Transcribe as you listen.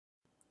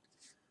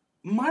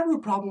My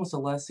root problem with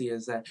Celestia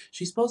is that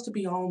she's supposed to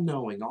be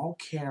all-knowing,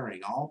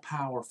 all-caring,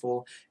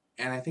 all-powerful,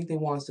 and I think they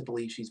want us to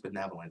believe she's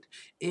benevolent.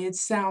 It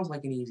sounds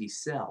like an easy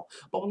sell,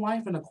 but when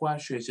life in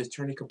Equestria is just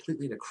turning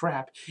completely to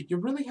crap, you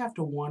really have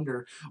to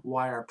wonder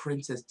why our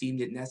princess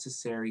deemed it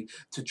necessary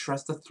to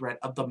trust the threat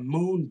of the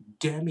moon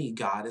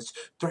demi-goddess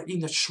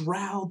threatening to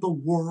shroud the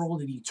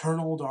world in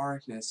eternal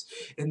darkness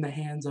in the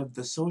hands of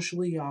the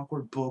socially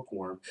awkward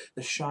bookworm,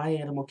 the shy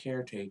animal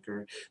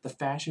caretaker, the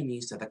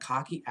fashionista, the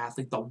cocky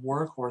athlete, the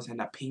workhorse, and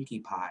the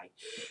pinkie pie.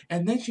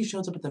 And then she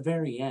shows up at the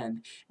very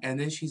end, and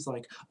then she's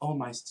like, oh,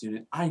 my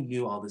student, I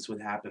knew all this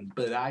would happen,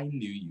 but I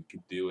knew you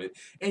could do it.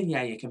 And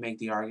yeah, you can make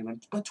the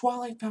argument, but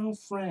Twilight found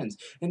friends,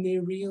 and they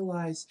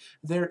realized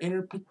their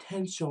inner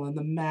potential and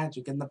the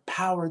magic and the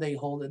power they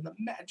hold and the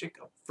magic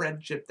of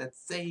friendship that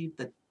saved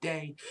the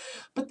day.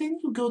 But then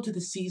you go to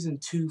the season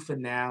 2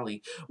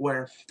 finale,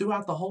 where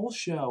throughout the whole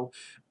show,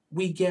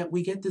 we get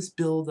this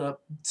build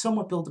up,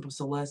 somewhat build up of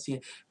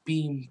Celestia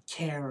being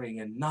caring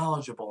and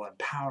knowledgeable and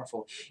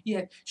powerful.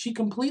 Yet she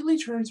completely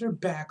turns her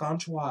back on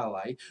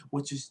Twilight,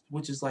 which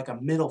is like a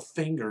middle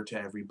finger to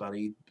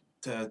everybody,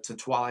 to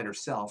Twilight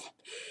herself.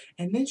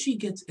 And then she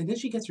gets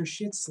her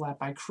shit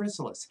slapped by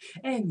Chrysalis.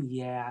 And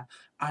yeah,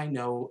 I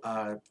know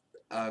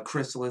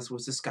Chrysalis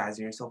was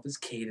disguising herself as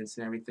Cadence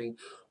and everything,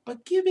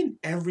 but given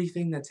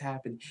everything that's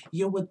happened,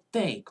 you would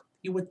think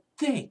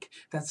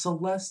that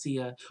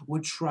Celestia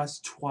would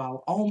trust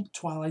all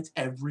Twilight's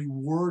every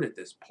word at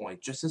this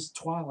point, just as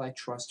Twilight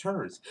trusts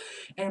hers.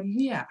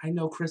 And yeah, I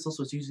know Chrysalis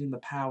was using the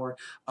power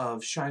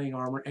of Shining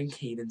Armor and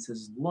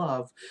Cadence's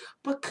love,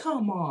 but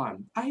come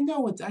on. I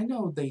know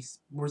they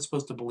were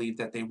supposed to believe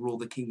that they rule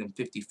the kingdom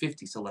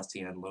 50-50,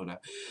 Celestia and Luna,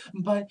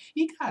 but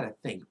you gotta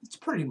think, it's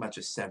pretty much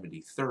a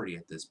 70-30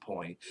 at this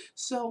point.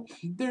 So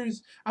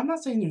I'm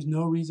not saying there's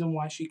no reason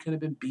why she could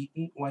have been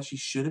beaten, why she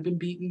should have been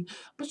beaten,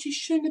 but she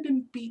shouldn't have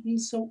been beaten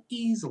so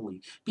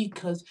easily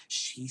because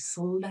she's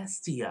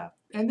Celestia.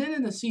 And then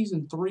in the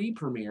season 3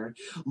 premiere,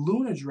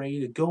 Luna's ready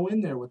to go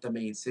in there with the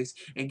main six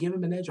and give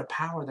them an edge of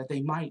power that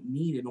they might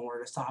need in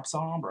order to stop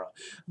Sombra.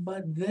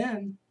 But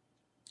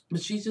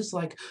she's just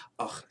like,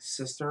 ugh,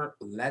 sister,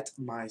 let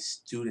my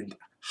student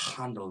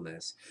handle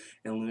this.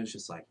 And Luna's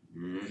just like,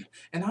 mm.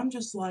 And I'm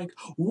just like,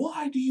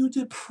 why do you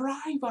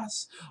deprive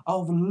us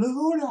of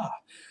Luna?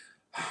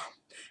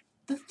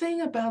 The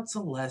thing about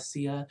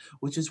Celestia,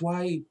 which is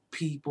why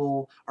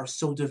people are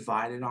so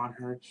divided on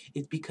her,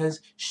 is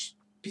because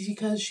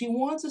she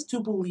wants us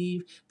to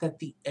believe that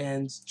the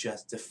ends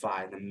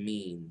justify the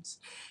means.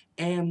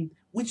 And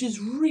which is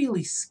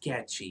really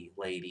sketchy,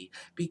 lady,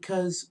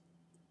 because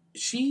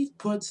she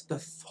puts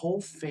the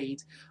whole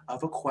fate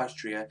of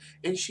Equestria,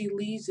 and she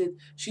leaves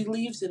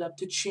it up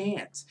to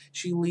chance.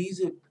 She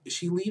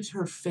leaves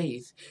her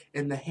faith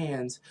in the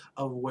hands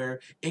of where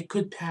it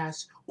could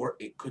pass or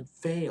it could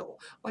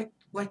fail.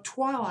 Like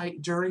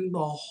Twilight during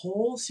the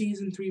whole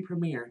season 3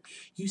 premiere,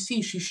 you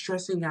see she's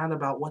stressing out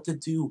about what to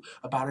do,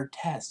 about her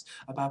test,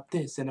 about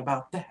this and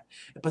about that.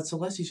 But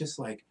Celeste's just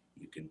like,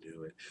 you can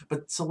do it.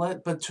 But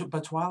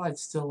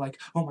Twilight's still like,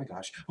 oh my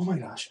gosh, oh my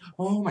gosh,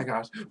 oh my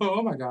gosh,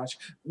 oh my gosh,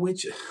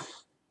 which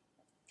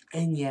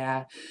and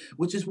yeah,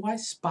 which is why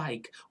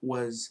Spike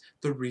was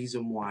the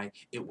reason why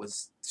he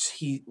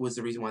was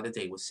the reason why the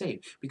day was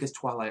saved, because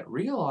Twilight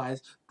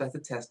realized that the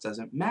test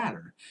doesn't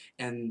matter,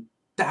 and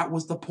that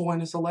was the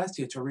point of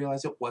Celestia, to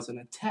realize it wasn't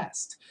a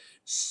test.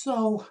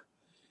 So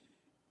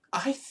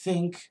I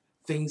think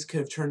things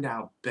could have turned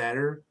out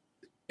better.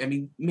 I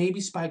mean,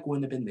 maybe Spike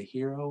wouldn't have been the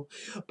hero,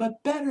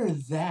 but better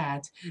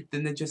that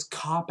than to just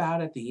cop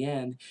out at the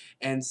end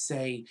and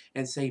say,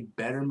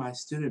 better my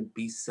student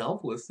be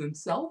selfless than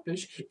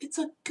selfish. It's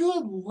a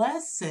good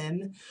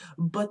lesson,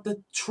 but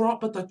the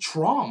trauma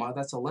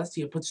that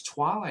Celestia puts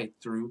Twilight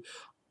through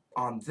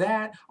on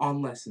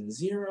lesson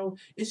 0,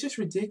 it's just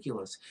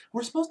ridiculous.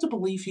 We're supposed to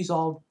believe she's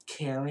all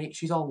caring,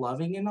 she's all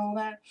loving and all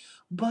that,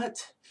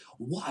 but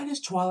why does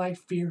Twilight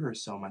fear her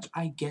so much?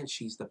 I get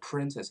she's the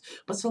princess,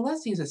 but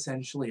Celestia is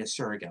essentially a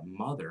surrogate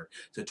mother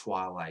to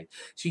Twilight.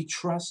 She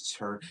trusts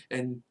her,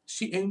 and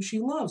she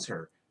loves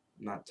her.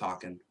 I'm not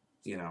talking,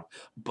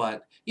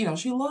 but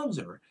she loves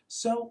her.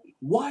 So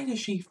why does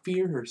she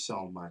fear her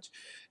so much?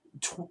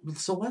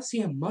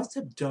 Celestia must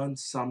have done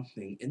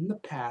something in the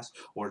past,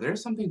 or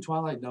there's something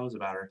Twilight knows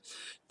about her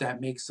that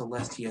makes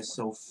Celestia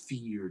so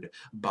feared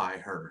by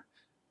her.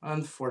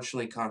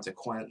 Unfortunately,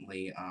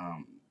 consequently,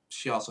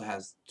 Celestia also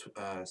has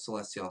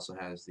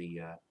the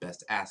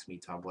best Ask Me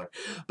Tumblr,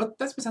 but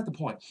that's beside the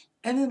point.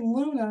 And then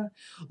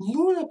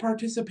Luna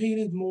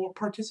participates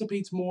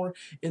more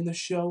in the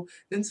show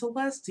than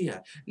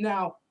Celestia.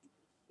 Now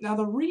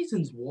the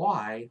reasons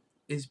why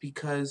is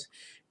because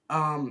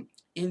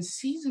in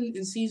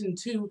season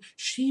 2,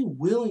 she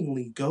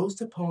willingly goes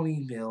to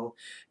Ponyville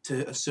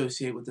to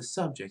associate with the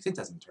subjects. It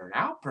doesn't turn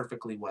out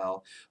perfectly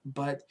well,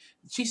 but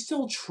she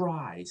still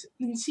tries.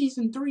 In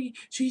season 3,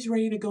 she's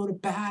ready to go to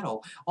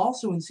battle.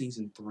 Also in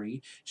season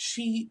 3,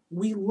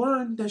 we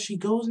learn that she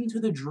goes into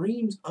the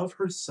dreams of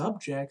her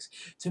subjects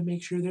to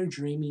make sure they're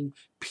dreaming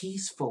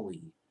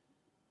peacefully.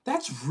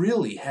 That's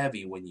really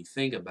heavy when you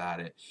think about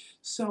it.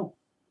 So,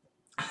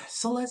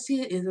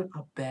 Celestia isn't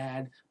a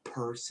bad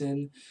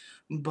person,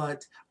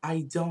 but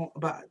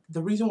but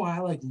the reason why I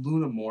like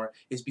Luna more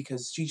is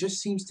because she just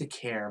seems to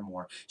care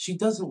more. She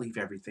doesn't leave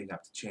everything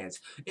up to chance.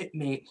 It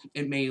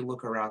may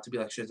look her out to be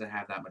like she doesn't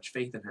have that much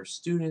faith in her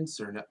students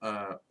or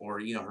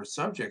her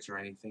subjects or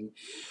anything,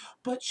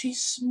 but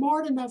she's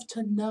smart enough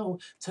to know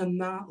to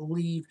not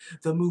leave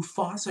the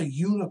Mufasa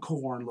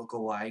unicorn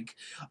look-alike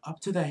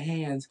up to the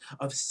hands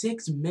of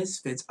six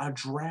misfits, a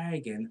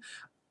dragon,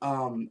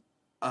 um,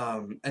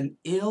 an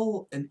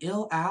ill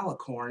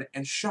alicorn,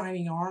 and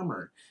shining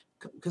armor.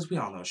 Because we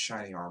all know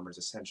shining armor is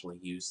essentially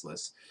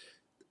useless,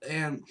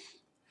 and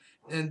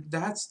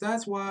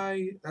that's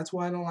why I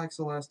don't like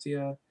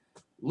Celestia.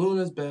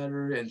 Luna's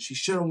better, and she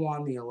should have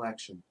won the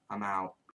election. I'm out.